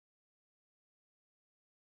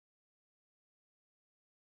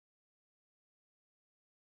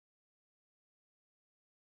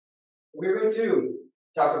we're going to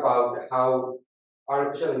talk about how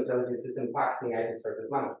artificial intelligence is impacting IT service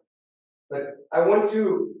management. But I want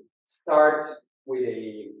to start with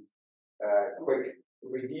a quick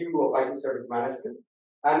review of IT service management.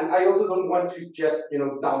 And I also don't want to just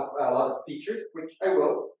dump a lot of features, which I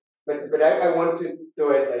will, but I want to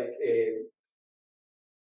do it like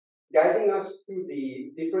guiding us through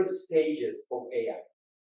the different stages of AI.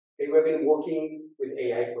 Okay, we've been working with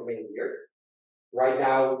AI for many years. Right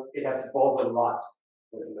now, it has evolved a lot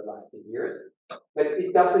in the last few years, but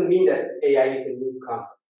it doesn't mean that AI is a new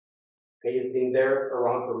concept. Okay, it's been there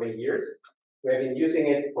around for many years. We have been using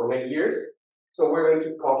it for many years, so we're going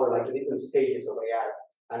to cover like the different stages of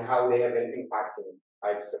AI and how they have been impacting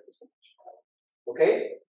IT service management.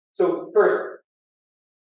 Okay, so first,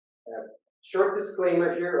 short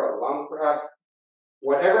disclaimer here, or long perhaps.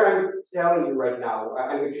 Whatever I'm telling you right now,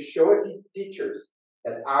 I'm going to show a few features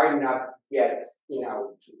that are not yet in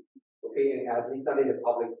our tool, okay, and at least not in the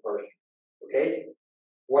public version, okay?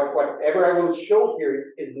 Whatever I will show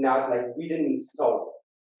here is not like we didn't install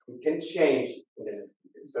it. We can change in the next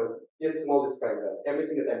video. So just a small disclaimer that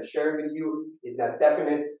everything that I'm sharing with you is not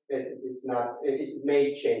definite. It's not. It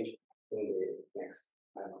may change in the next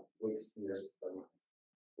weeks, years, or months.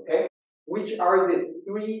 Okay. Which are the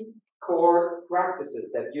three core practices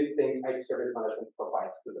that you think IT service management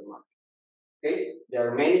provides to the market? Okay, there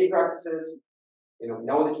are many practices,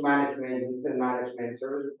 knowledge management, incident management,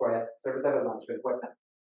 service requests, service level management, whatnot.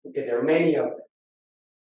 Okay, there are many of them.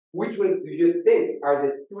 Which ones do you think are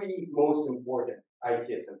the three most important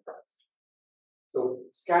ITSM practices? So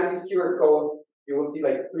scan this QR code, you will see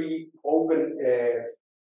like three open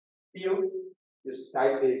fields. Just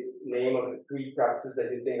type the name of the three practices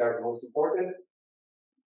that you think are the most important.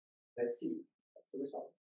 Let's see. That's the result.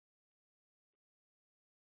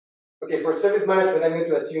 Okay, for service management, I'm going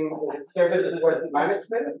to assume that it's service request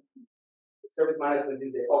management. Service management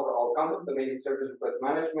is the overall concept, so maybe service request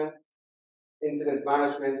management, incident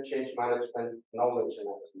management, change management, knowledge and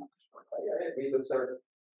asset management. These are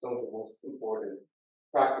some of the most important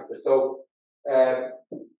practices. So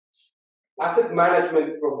asset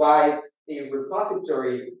management provides a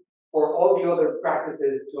repository for all the other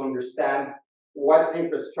practices to understand what's the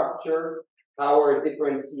infrastructure, how are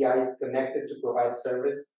different CIs connected to provide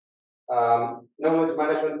service. Knowledge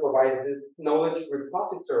management provides this knowledge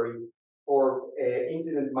repository for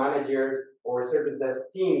incident managers or service desk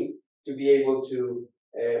teams to be able to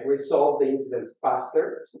resolve the incidents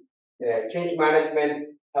faster. Change management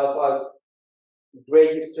help us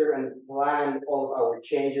register and plan all of our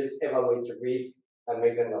changes, evaluate the risk, and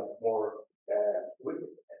make them more,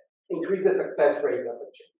 increase the success rate of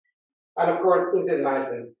the change. And of course, incident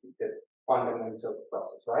management is the fundamental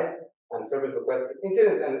process, right? And service request,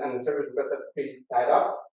 incident and service requests are pretty tied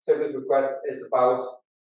up. Service request is about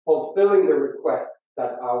fulfilling the requests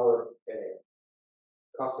that our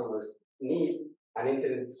customers need, and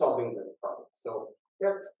incident solving the problem. So,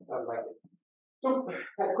 yep, I like it. So,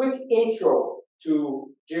 a quick intro to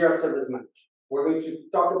Jira Service Management. We're going to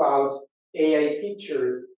talk about AI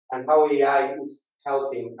features and how AI is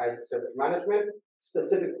helping IT service management,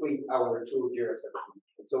 specifically our tool Jira Service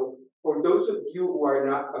Management. So, for those of you who are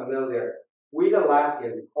not familiar with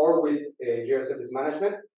Atlassian or with Jira Service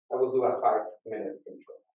Management, I will do a 5-minute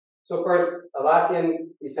intro. So first, Atlassian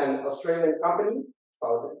is an Australian company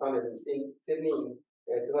founded in Sydney in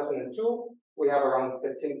 2002. We have around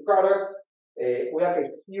 15 products. We have a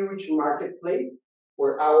huge marketplace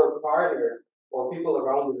where our partners or people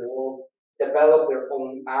around the world develop their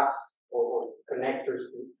own apps or connectors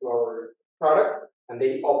to our products, and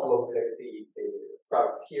they upload the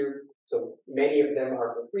products here. So many of them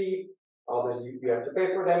are for free. Others you have to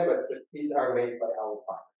pay for them, but these are made by our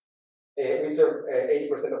partners. We serve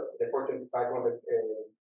 80% of the Fortune 500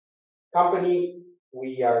 companies.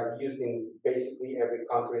 We are used in basically every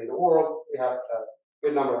country in the world. We have a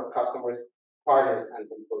good number of customers, partners, and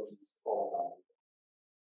employees all around.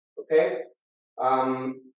 Okay?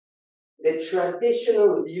 The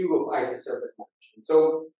traditional view of IT service management.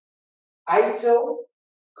 So, ITIL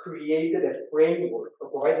created a framework, or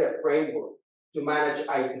provided a framework to manage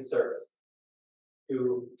IT service,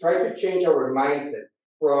 to try to change our mindset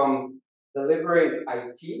from delivering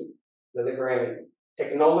IT, delivering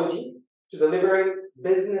technology, to delivering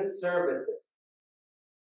business services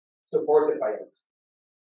supported by it.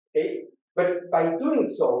 Okay? But by doing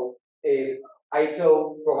so,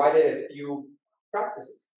 ITIL provided a few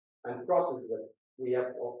practices and processes that we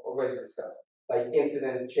have already discussed, like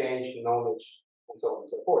incident, change, knowledge, and so on and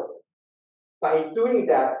so forth. By doing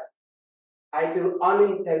that, ITIL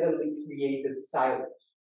unintendedly created silos.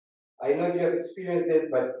 I know you have experienced this,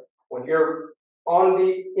 but when you're on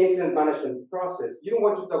the incident management process, you don't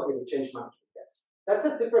want to talk with the change management guys. That's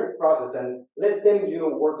a different process, and let them,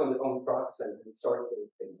 work on their own process and sort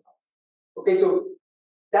things out. Okay, so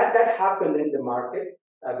that happened in the market.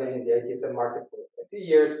 I've been in the ITSM market for a few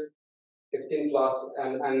years, 15 plus,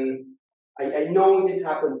 and I know this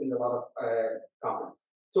happens in a lot of companies.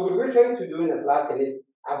 So what we're trying to do in Atlassian is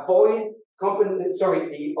avoid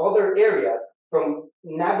the other areas from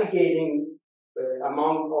navigating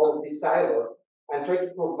among all of these silos and try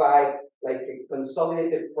to provide like a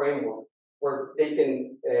consolidated framework where they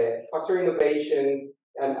can foster innovation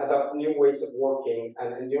and adopt new ways of working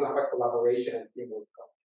and have a collaboration and teamwork.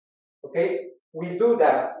 Okay, we do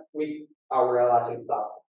that with our Atlassian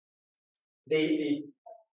platform. The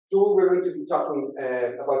tool we're going to be talking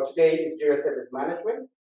about today is Jira Service Management.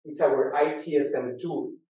 It's our ITSM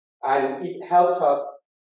tool, and it helps us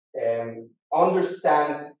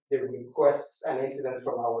understand the requests and incidents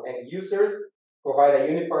from our end users, provide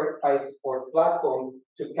a unified support platform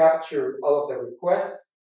to capture all of the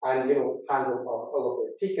requests and handle all of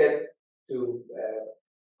their tickets to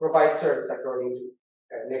provide service according to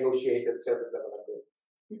negotiated service level agreements.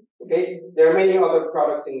 Okay, there are many other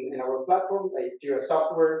products in our platform, like Jira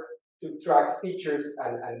Software to track features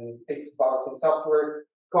and fix bugs in software.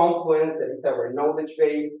 Confluence, that is our knowledge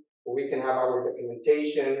base, where we can have our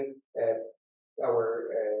documentation, our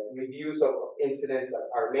reviews of incidents that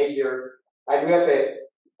are major. And we have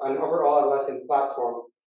an overall Atlassian platform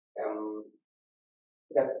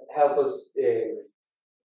that help us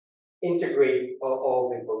integrate all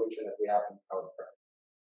the information that we have in our product.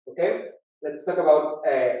 Okay, let's talk about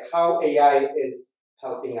how AI is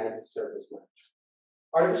helping IT service management.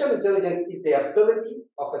 Artificial intelligence is the ability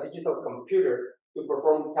of a digital computer to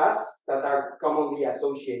perform tasks that are commonly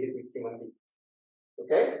associated with human beings.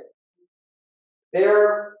 Okay? There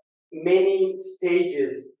are many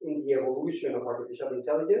stages in the evolution of artificial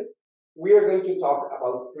intelligence. We are going to talk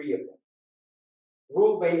about 3 of them: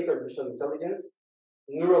 rule-based artificial intelligence,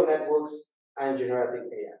 neural networks, and generative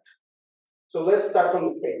AI. So let's start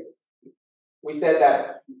from the basics. We said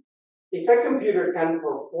that if a computer can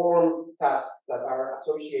perform tasks that are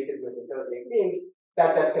associated with intelligent beings,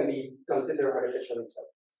 that can be considered artificial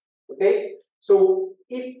intelligence. Okay? So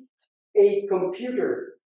if a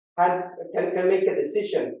computer can make a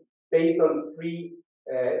decision based on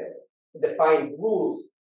defined rules,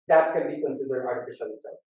 that can be considered artificial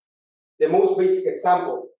intelligence. The most basic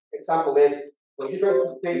example is when you try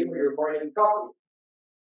to pay for your morning coffee.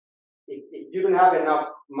 If you don't have enough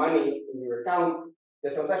money in your account,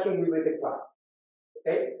 the transaction will be declined.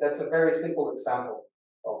 Okay, that's a very simple example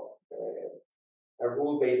of a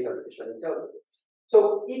rule-based artificial intelligence.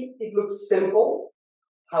 So it looks simple,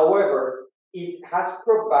 however, it has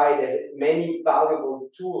provided many valuable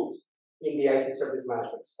tools in the IT service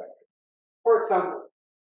management spectrum. For example,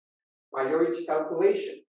 priority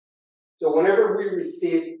calculation. So whenever we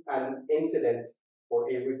receive an incident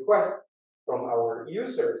or a request from our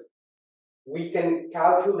users, we can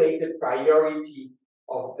calculate the priority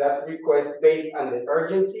of that request based on the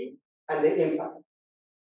urgency and the impact.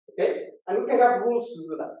 Okay? And we can have rules to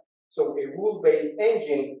do that. So a rule-based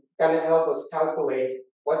engine can help us calculate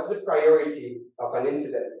what's the priority of an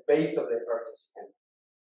incident based on the urgency.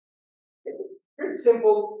 Okay? Very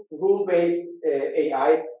simple rule-based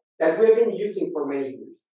AI that we have been using for many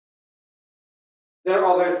years. There are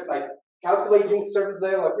others like calculating service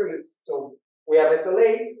level agreements. So we have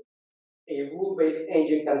SLAs. A rule-based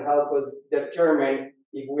engine can help us determine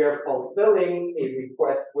if we are fulfilling a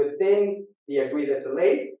request within the agreed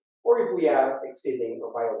SLAs or if we are exceeding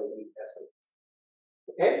or violating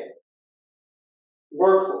SLAs. Okay?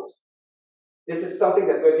 Workflows. This is something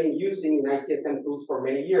that we've been using in ITSM tools for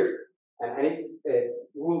many years, and it's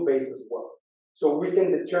rule-based as well. So we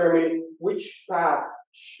can determine which path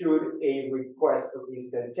should a request of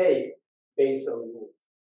incident take based on the rules.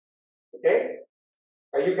 Okay?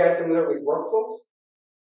 Are you guys familiar with workflows?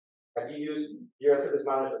 Have you used Jira Service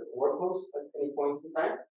Management workflows at any point in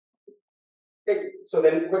time? Okay, so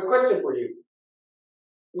then quick question for you.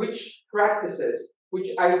 Which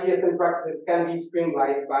ITSM practices can be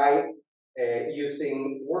streamlined by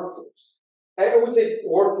using workflows? I would say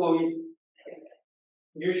workflow is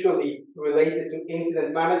usually related to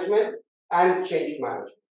incident management and change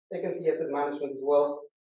management. I can see asset management as well,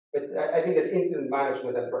 but I think that incident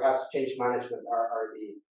management and perhaps change management are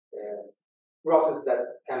the processes that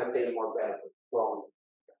kind of take more benefit from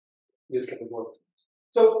using workflows.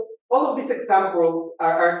 So all of these examples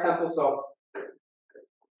are examples of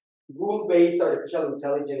rule-based artificial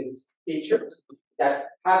intelligence features that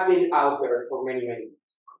have been out there for many, many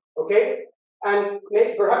years. Okay? And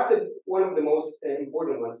maybe perhaps one of the most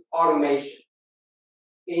important ones, automation.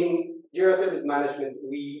 in Jira Service Management,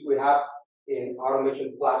 we have an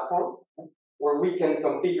automation platform where we can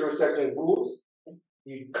configure certain rules.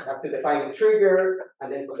 You have to define a trigger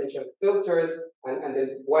and then potential filters, and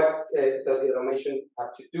then what does the automation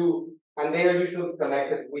have to do. And they are usually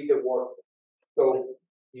connected with the workflow. So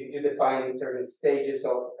you define certain stages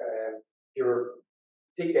of your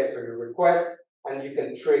tickets or your requests, and you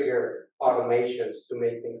can trigger automations to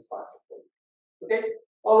make things faster for you. Okay?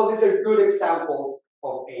 All of these are good examples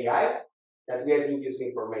of AI that we have been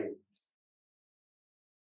using for many years.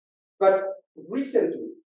 But recently,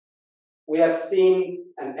 we have seen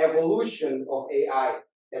an evolution of AI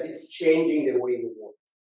that is changing the way we work.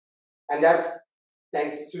 And that's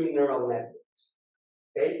thanks to neural networks.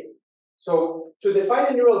 Okay? So to define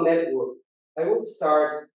a neural network, I will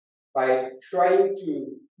start by trying to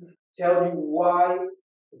tell you why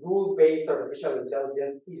rule-based artificial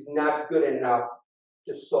intelligence is not good enough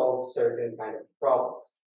to solve certain kind of problems.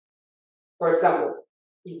 For example,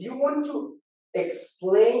 if you want to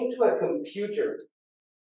explain to a computer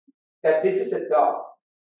that this is a dog,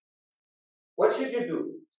 what should you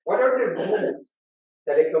do? What are the rules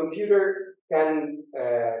that a computer can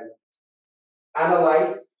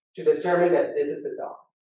analyze to determine that this is a dog?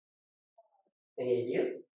 Any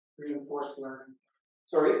ideas? Reinforced learning.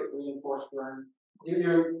 Sorry? Reinforced learning. You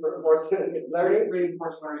reinforce learning?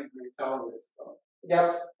 Reinforced learning, we tell this.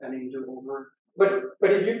 Yep. And then you do over.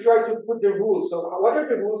 But if you try to put the rules, so what are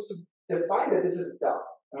the rules to define that this is a dog?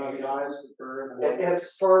 The eyes, the fur. That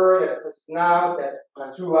has fur, that has snout, that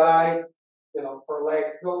has 2 eyes, 4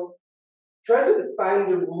 legs. So try to define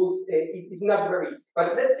the rules. It's not very easy.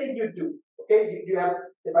 But let's say you do. Okay, you have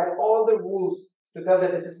defined all the rules to tell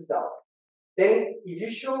that this is a dog. Then if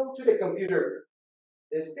you show to the computer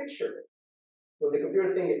this picture, will the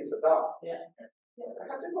computer think it's a dog? Yeah.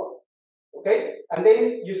 I have to go. Okay? And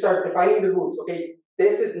then you start defining the rules. Okay,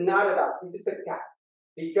 this is not a dog, this is a cat.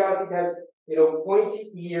 Because it has,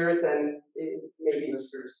 pointy ears and maybe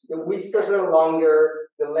the whiskers are longer,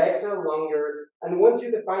 the legs are longer. And once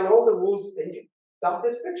you define all the rules, then you dump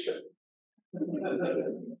this picture.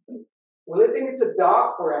 Will it think it's a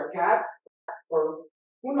dog or a cat or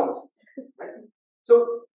who knows? Right?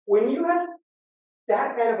 So when you have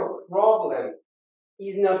that kind of a problem,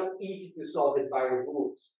 it's not easy to solve it by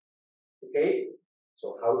rules. Okay?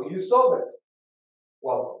 So how do you solve it?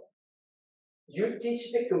 Well, you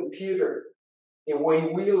teach the computer the way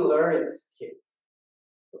we learn as kids.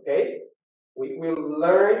 Okay? We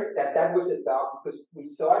learn that was a dog because we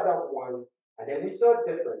saw a dog once, and then we saw a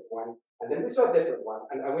different one, and then we saw a different one,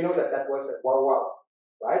 and we know that was a wow wow,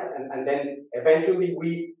 right? And then eventually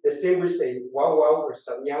we distinguish the wow wow versus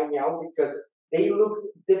a meow meow because they look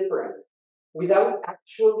different without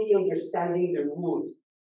actually understanding the rules,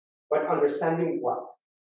 but understanding what?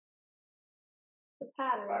 The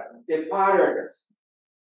pattern. The patterns.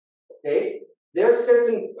 Okay? There are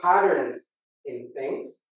certain patterns in things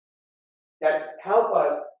that help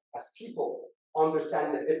us as people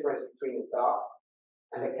understand the difference between a dog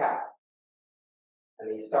and a cat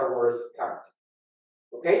and a Star Wars character.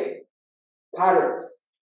 Okay? Patterns.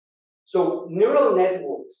 So neural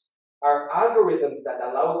networks are algorithms that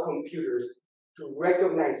allow computers to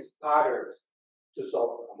recognize patterns to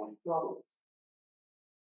solve common problems.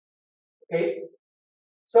 Okay?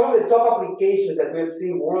 Some of the top applications that we have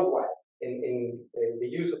seen worldwide in the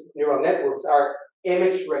use of neural networks are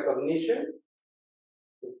image recognition.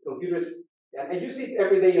 Computers, and you see it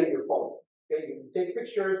every day on your phone. Okay, you take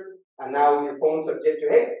pictures, and now your phone's subject to,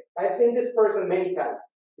 hey, I've seen this person many times.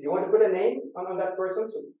 Do you want to put a name on that person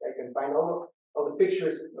so I can find all the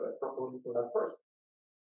pictures from that person?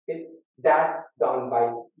 Okay, that's done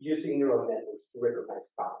by using neural networks to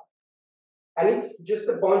recognize patterns. And it's just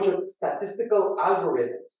a bunch of statistical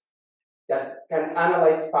algorithms that can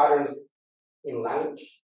analyze patterns in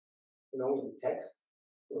language, in text,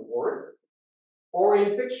 in words, or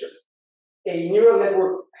in pictures. A neural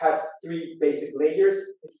network has 3 basic layers.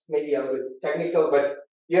 It's maybe a little bit technical, but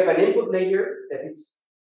you have an input layer that is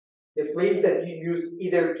the place that you use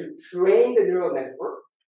either to train the neural network,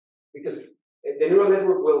 because the neural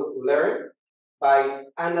network will learn by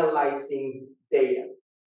analyzing data.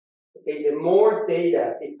 Okay, the more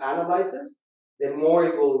data it analyzes, the more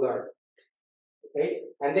it will learn. Okay,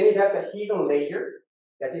 and then it has a hidden layer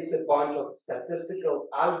that is a bunch of statistical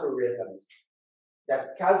algorithms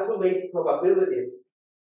that calculate probabilities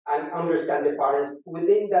and understand the patterns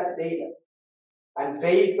within that data. And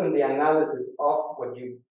based on the analysis of what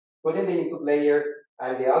you put in the input layer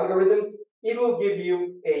and the algorithms, it will give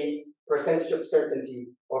you a percentage of certainty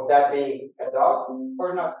of that being a dog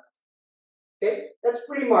or not. Okay, that's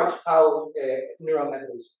pretty much how neural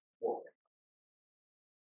networks work.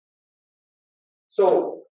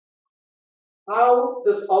 So how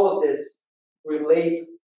does all of this relate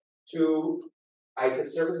to IT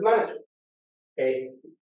service management? Okay,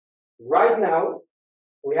 right now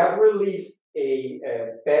we have released a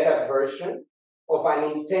beta version of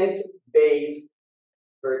an intent-based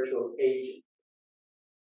virtual agent.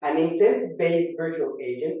 An intent-based virtual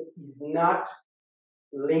agent is not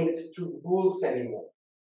linked to rules anymore.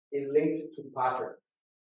 It's linked to patterns.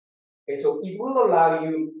 Okay, so it will allow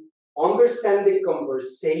you understand the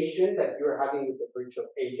conversation that you're having with the virtual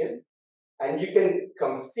agent, and you can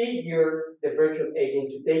configure the virtual agent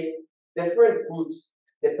to take different routes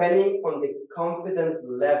depending on the confidence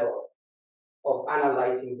level of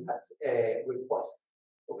analyzing that request.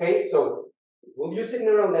 Okay, so we'll use a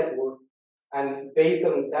neural network, and based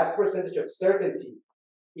on that percentage of certainty,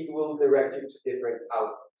 it will direct you to different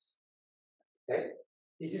outcomes. Okay,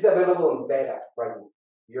 this is available in beta right now.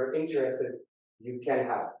 If you're interested, you can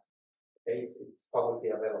have it. Okay, it's publicly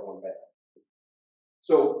available in beta.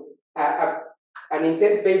 So an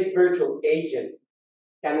intent-based virtual agent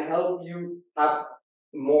can help you have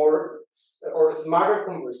more or smarter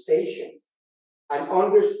conversations and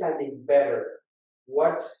understanding better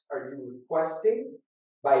what are you requesting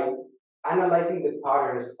by analyzing the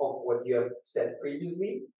patterns of what you have said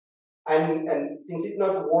previously. And since it's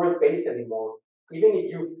not word-based anymore, even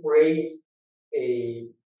if you phrase a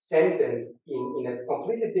sentence in a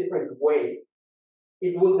completely different way,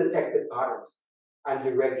 it will detect the patterns and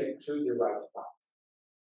direct you to the right path.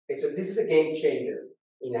 Okay, so this is a game changer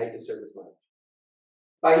in IT service management.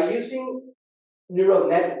 By using neural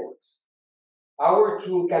networks, our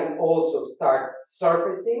tool can also start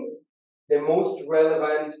surfacing the most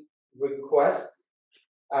relevant requests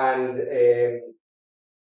and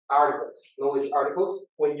articles, knowledge articles,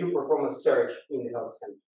 when you perform a search in the help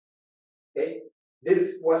center. Okay,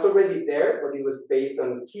 this was already there, but it was based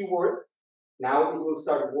on keywords. Now it will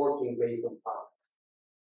start working based on patterns.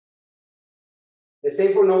 The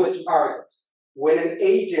same for knowledge articles. When an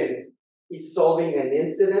agent is solving an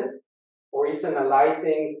incident or is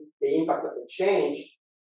analyzing the impact of a change,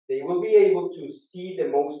 they will be able to see the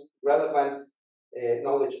most relevant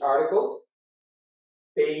knowledge articles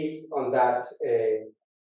based on that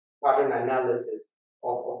pattern analysis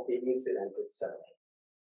of the incident itself.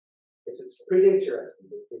 So it's pretty interesting.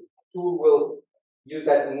 The tool will use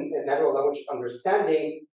that natural language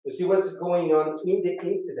understanding to see what's going on in the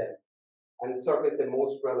incident and surface the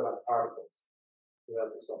most relevant articles to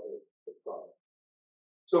help you solve the problem.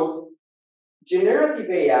 So generative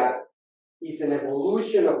AI is an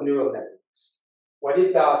evolution of neural networks. What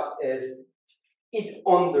it does is it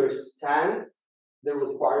understands the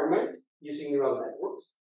requirement using neural networks.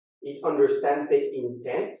 It understands the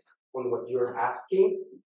intent on what you're asking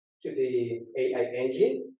to the AI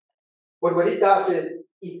engine. But what it does is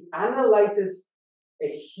it analyzes a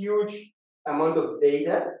huge amount of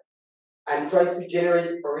data and tries to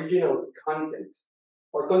generate original content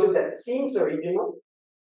or content that seems original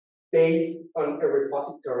based on a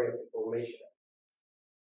repository of information.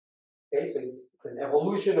 Okay, so it's an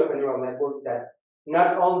evolution of a neural network that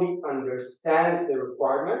not only understands the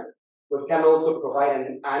requirement, but can also provide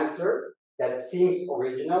an answer that seems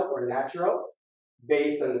original or natural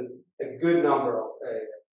based on a good number of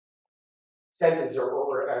sentences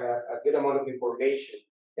or a good amount of information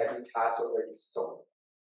that it has already stored.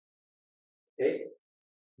 Okay,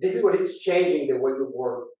 this is what it's changing the way we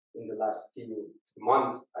work in the last few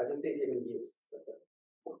months. I don't think even years, but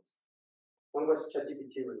months. When was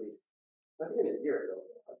ChatGPT released? Not even a year ago.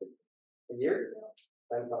 A year?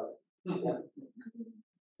 Time passed. Yeah.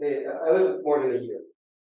 Say a little bit more than a year.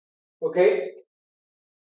 Okay.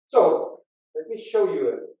 So let me show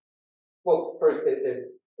you. Well, first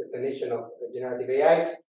the definition of generative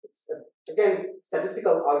AI. It's again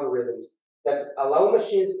statistical algorithms that allow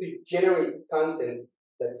machines to generate content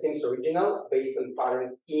that seems original based on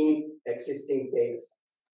patterns in existing data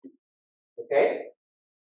sets. Okay?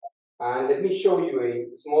 And let me show you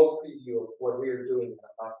a small preview of what we are doing at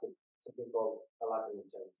Atlassian, something called Atlassian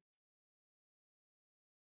Intelligence.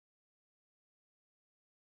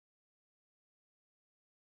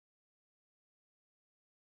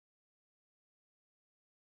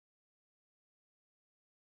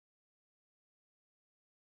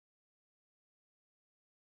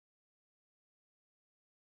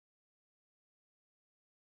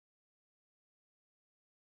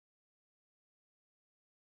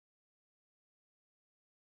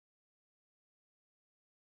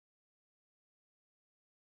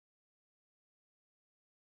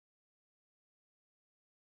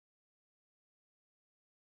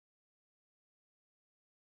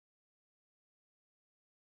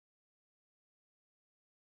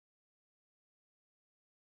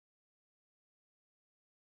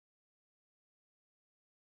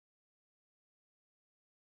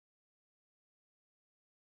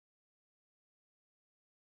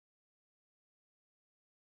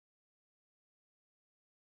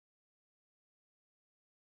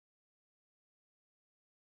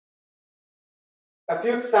 a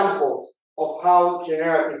few examples of how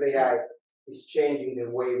generative AI is changing the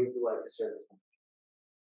way we do IT service management.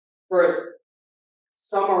 First,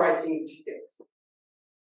 summarizing tickets.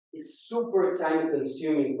 It's super time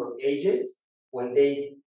consuming for agents when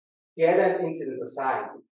they get an incident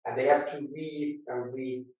assigned and they have to read and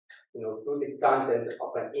read, through the content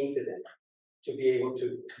of an incident to be able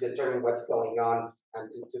to determine what's going on and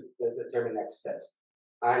to determine next steps.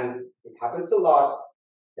 And it happens a lot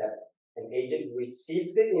that an agent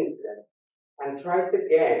receives the incident and tries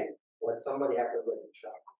again what somebody has already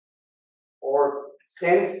tried, or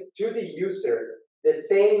sends to the user the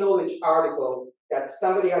same knowledge article that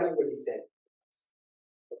somebody has already sent.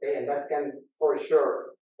 Okay, and that can for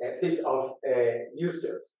sure piss off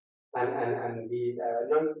users and be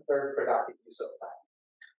not very productive use of time.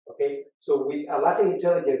 Okay, so with Atlassian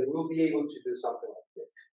Intelligence, we'll be able to do something like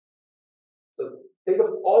this. So think of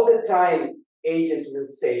all the time agents will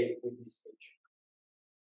save with this feature.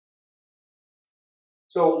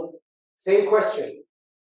 So same question,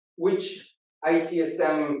 which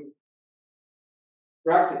ITSM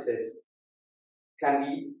practices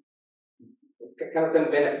can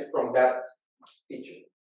benefit from that feature,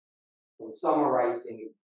 from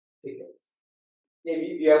summarizing tickets.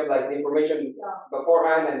 If you have like the information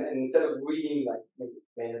beforehand and instead of reading like maybe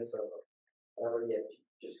minutes or whatever, you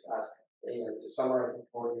just ask to summarize it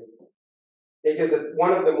for you. Because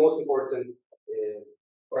one of the most important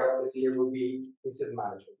practices here will be incident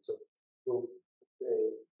management. So we'll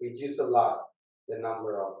reduce a lot the amount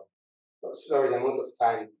of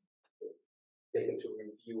time taken to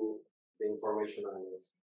review the information on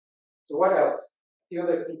this. So what else? A few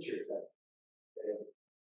other features that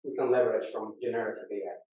we can leverage from generative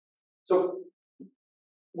AI. So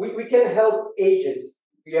we can help agents.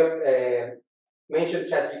 We have mentioned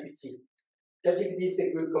ChatGPT. ChatGPT is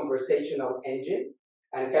a good conversational engine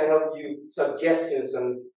and can help you suggestions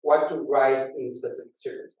on what to write in specific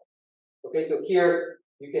circumstances. Okay, so here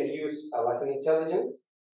you can use Atlassian Intelligence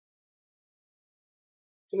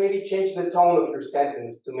to maybe change the tone of your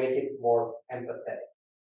sentence to make it more empathetic.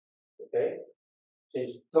 Okay,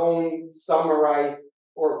 change the tone, summarize,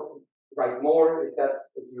 or write more if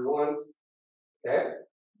you want. Okay,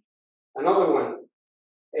 another one,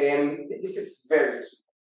 and this is very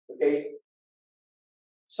sweet. Okay,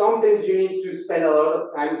 sometimes you need to spend a lot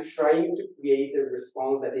of time trying to create a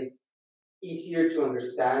response that is easier to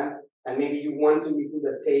understand, and maybe you want to include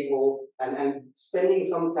a table, and spending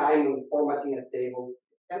some time on formatting a table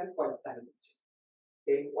can be quite time consuming.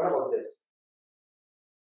 Okay, what about this?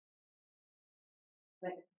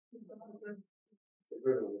 It's a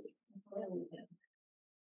good one.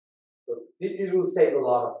 So this will save a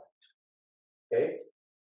lot of time. Okay.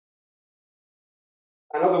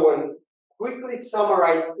 Another one, quickly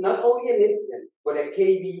summarize not only an incident, but a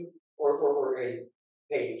KB or a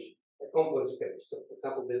page, a Confluence page. So for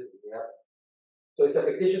example, this one, yeah. So it's a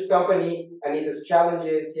fictitious company, and it has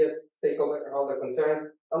challenges, yes, stakeholder concerns,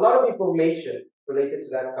 a lot of information related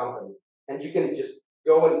to that company. And you can just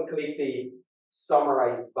go and click the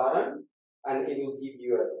summarize button, and it will give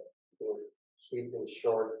you a sweet and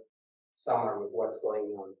short summary of what's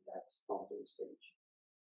going on in that Confluence page.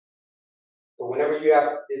 So whenever you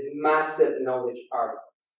have these massive knowledge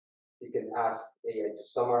articles, you can ask AI to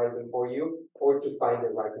summarize them for you or to find the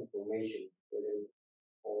right information within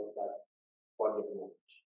all of that body of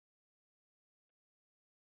knowledge.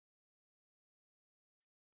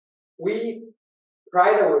 We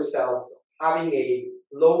pride ourselves having a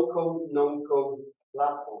low-code, no-code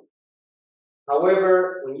platform.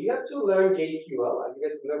 However, when you have to learn JQL, are you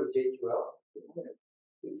guys familiar with JQL?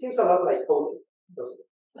 It seems a lot like coding, doesn't it?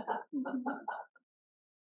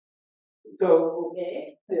 So,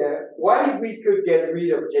 yeah, what if we could get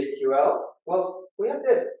rid of JQL? Well, we have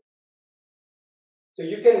this. So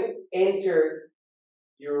you can enter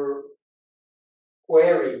your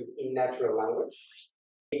query in natural language,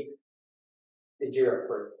 the Jira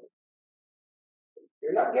query.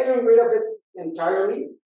 You're not getting rid of it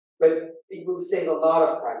entirely, but it will save a lot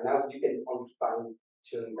of time. Now you can only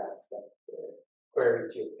fine-tune that query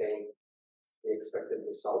to obtain the expected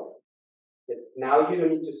result. But now you don't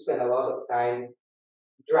need to spend a lot of time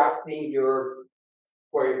drafting your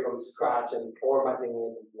query from scratch and formatting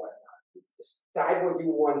it and whatnot. Just type what you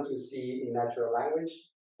want to see in natural language,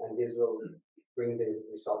 and this will bring the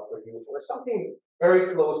result for you, or something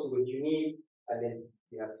very close to what you need, and then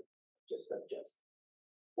you have to just adjust.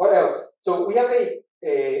 What else? So we have a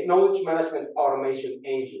knowledge management automation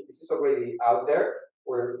engine. This is already out there,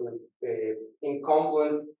 where in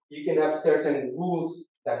Confluence, you can have certain rules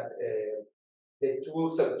that the tool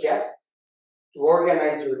suggests to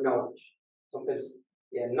organize your knowledge. Sometimes,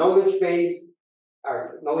 knowledge base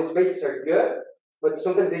knowledge bases are good, but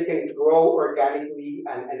sometimes they can grow organically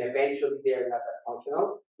and eventually they are not that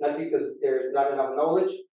functional, not because there's not enough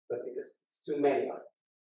knowledge, but because it's too many of it.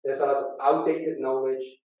 There's a lot of outdated knowledge.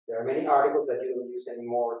 There are many articles that you don't use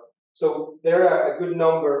anymore. So there are a good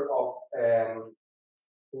number of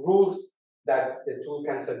rules that the tool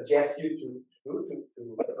can suggest you to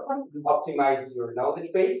optimize your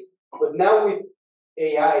knowledge base. But now with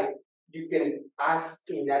AI, you can ask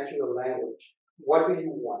in natural language, what do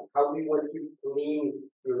you want? How do you want to clean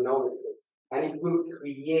your knowledge base? And it will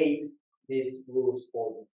create these rules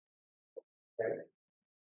for you. Okay?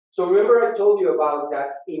 So remember I told you about that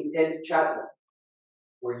intent chatbot,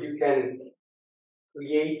 where you can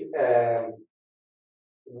create kind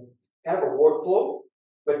of a workflow,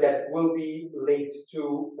 but that will be linked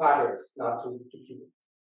to patterns, not to keywords.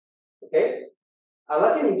 Okay?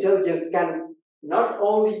 Atlassian Intelligence can not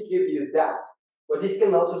only give you that, but it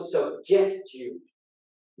can also suggest you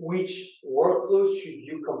which workflows should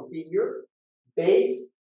you configure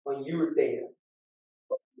based on your data.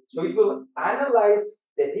 So it will analyze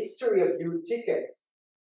the history of your tickets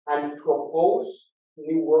and propose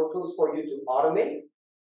new workflows for you to automate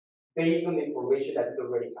based on the information that it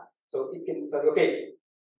already has. So it can tell you, okay,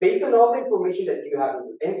 based on all the information that you have in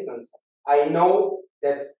your instance, I know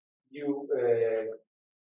that you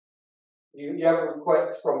have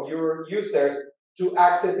requests from your users to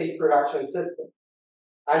access a production system.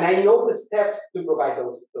 And I know the steps to provide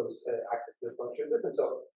those access to the production system.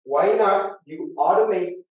 So why not you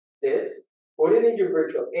automate this, put it in your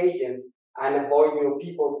virtual agent, and avoid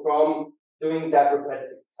people from doing that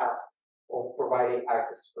repetitive task of providing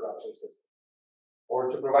access to production system, or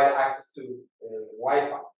to provide access to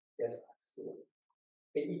Wi-Fi. Yes,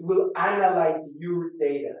 it will analyze your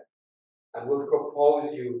data and will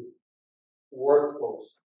propose you workflows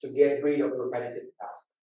to get rid of repetitive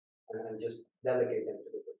tasks and just delegate them to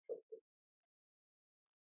the virtual agent.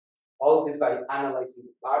 All of this by analyzing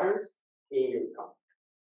the patterns in your company.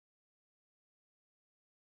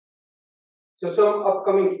 So some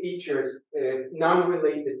upcoming features,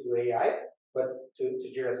 non-related to AI, but to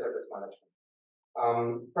Jira Service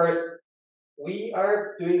Management. First, we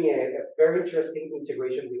are doing a very interesting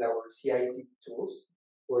integration with our CI/CD tools,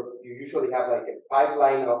 where you usually have like a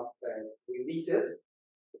pipeline of releases,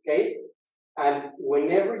 okay? And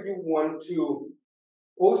whenever you want to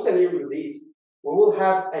post a new release, we will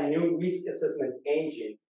have a new risk assessment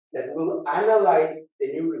engine that will analyze the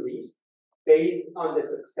new release based on the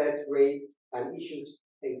success rate and issues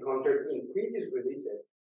encountered in previous releases,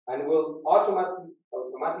 and will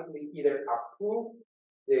automatically either approve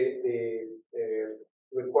the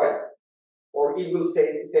request, or it will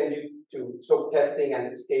send you to some testing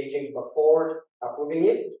and staging before approving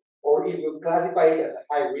it, or it will classify it as a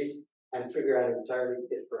high risk and trigger an entirely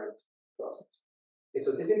different process. Okay,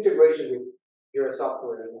 so this integration with Jira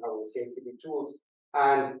software and our CI/CD tools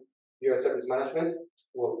and Jira Service Management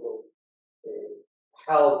will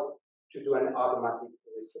help to do an automatic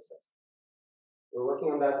risk assessment. We're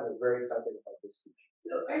working on that. We're very excited about this feature.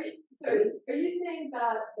 So are you saying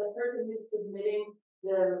that the person who's submitting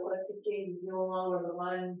the request for change is no longer the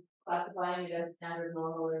one classifying it as standard,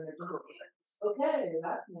 normal, or emergency? Okay,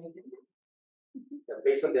 that's amazing.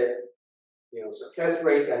 Based on the success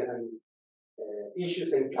rate and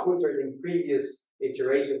issues encountered in previous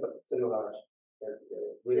iterations of similar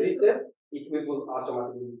releases, it will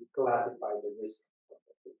automatically classify the risk.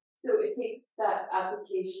 So it takes that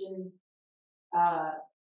application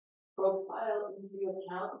profile into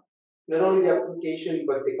account? Not only the application,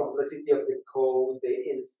 but the complexity of the code, the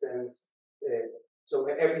instance, so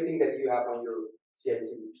everything that you have on your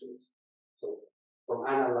CI/CD tools. So from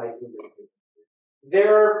analyzing the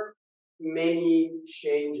there are many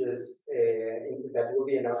changes that will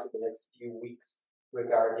be announced in the next few weeks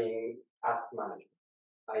regarding asset management.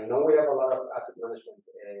 I know we have a lot of asset management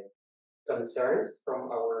concerns from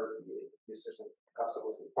our users and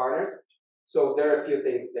customers and partners. So there are a few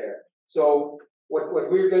things there. So what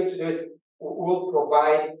we're going to do is we'll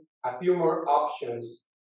provide a few more options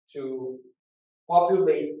to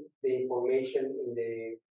populate the information in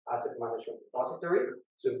the asset management repository.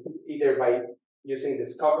 So either by using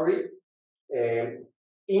discovery,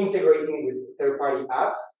 integrating with third-party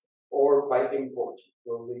apps, or by import.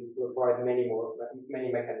 We'll provide many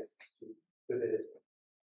mechanisms to do this.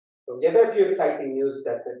 So yeah, there are a few exciting news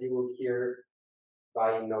that you will hear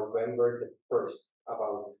by November the 1st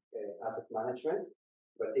about asset management,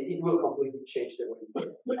 but it will completely change the way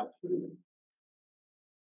we do.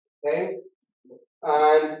 Okay,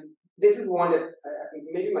 and this is one that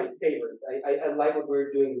maybe my favorite. I like what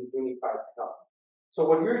we're doing with Unified Health. So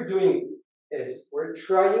what we're doing is we're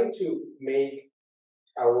trying to make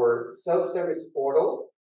our self-service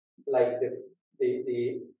portal, like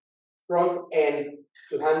the front end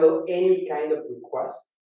to handle any kind of request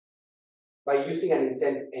by using an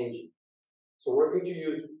intent engine. So we're going to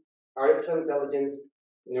use artificial intelligence,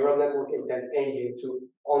 neural network intent engine to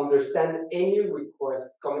understand any request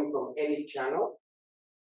coming from any channel.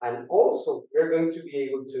 And also, we're going to be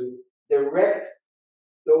able to direct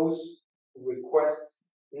those requests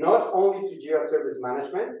not only to Jira Service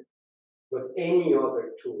Management, but any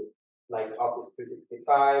other tool like Office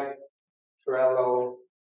 365, Trello,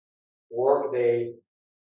 Workday,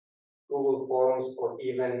 Google Forms, or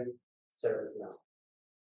even ServiceNow.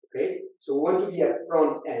 Okay, so we want to be a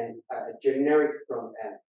front end, a generic front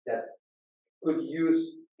end that could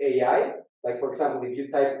use AI. Like for example, if you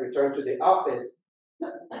type "return to the office,"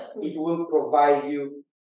 it will provide you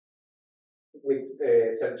with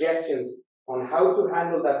suggestions on how to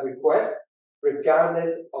handle that request,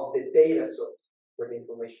 regardless of the data source where the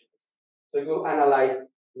information is. So it will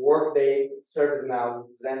analyze Workday, ServiceNow,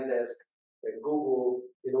 Zendesk, Google,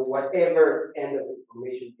 whatever end of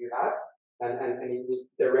information you have, and it will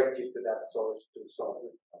direct you to that source to solve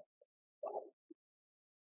it.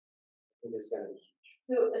 This is going to be huge.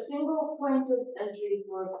 So a single point of entry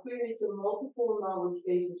for a query to multiple knowledge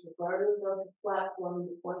bases, regardless of the platform,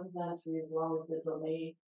 the point of entry, along with the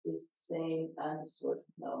domain, is the same and the source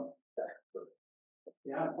of known.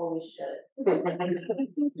 Yeah. Holy shit.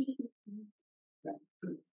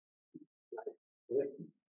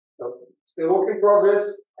 So, still work in progress.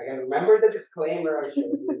 Again, remember the disclaimer I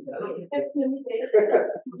showed you.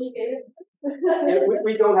 Yeah,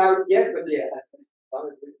 we don't have it yet, but yeah,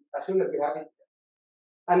 as soon as we have it.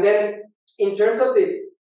 And then, in terms of the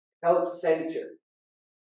help center,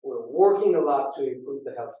 we're working a lot to improve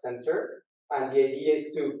the help center, and the idea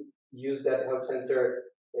is to use that help center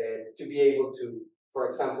to be able to, for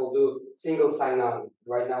example, do single sign-on.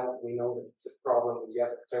 Right now, we know that it's a problem when you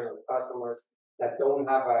have external customers that don't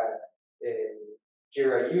have a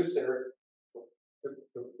Jira user to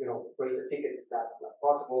raise a ticket. Is not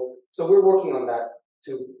possible. So we're working on that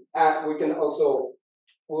to add.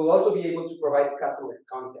 We'll also be able to provide customer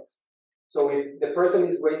context. So if the person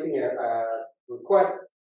is raising a request,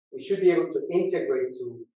 we should be able to integrate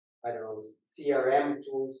to, I don't know, CRM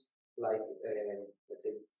tools like, let's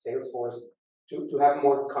say, Salesforce, to have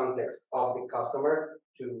more context of the customer,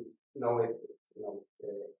 to know if,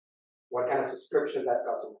 what kind of subscription that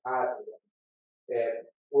customer has.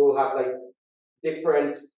 We'll have like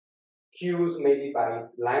different queues, maybe by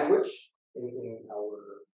language in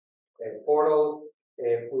our portal.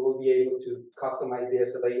 We will be able to customize the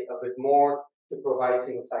SLA a bit more to provide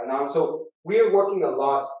single sign-on. So we are working a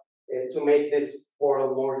lot to make this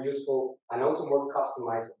portal more useful and also more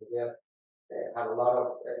customizable. We have had a lot of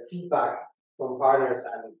feedback from partners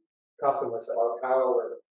and customers about how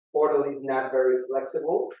our portal is not very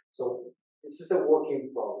flexible. So this is a work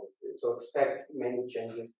in progress. So expect many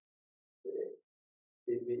changes.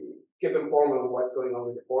 Keep informed on what's going on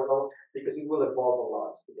with the portal because it will evolve a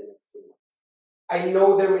lot in the next few months. I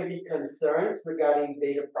know there may be concerns regarding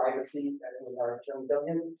data privacy and artificial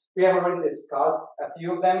intelligence. We have already discussed a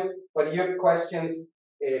few of them, but if you have questions,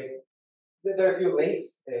 there are a few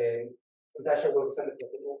links. Natasha will send it.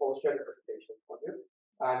 We'll share the presentation for you.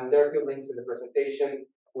 And there are a few links in the presentation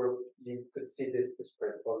where you could see this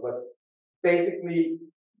principle. But basically,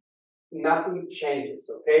 nothing changes,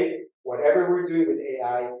 okay? Whatever we're doing with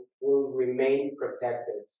AI will remain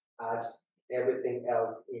protected as everything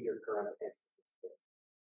else in your current instance.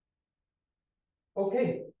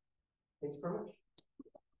 Okay, thank you very much.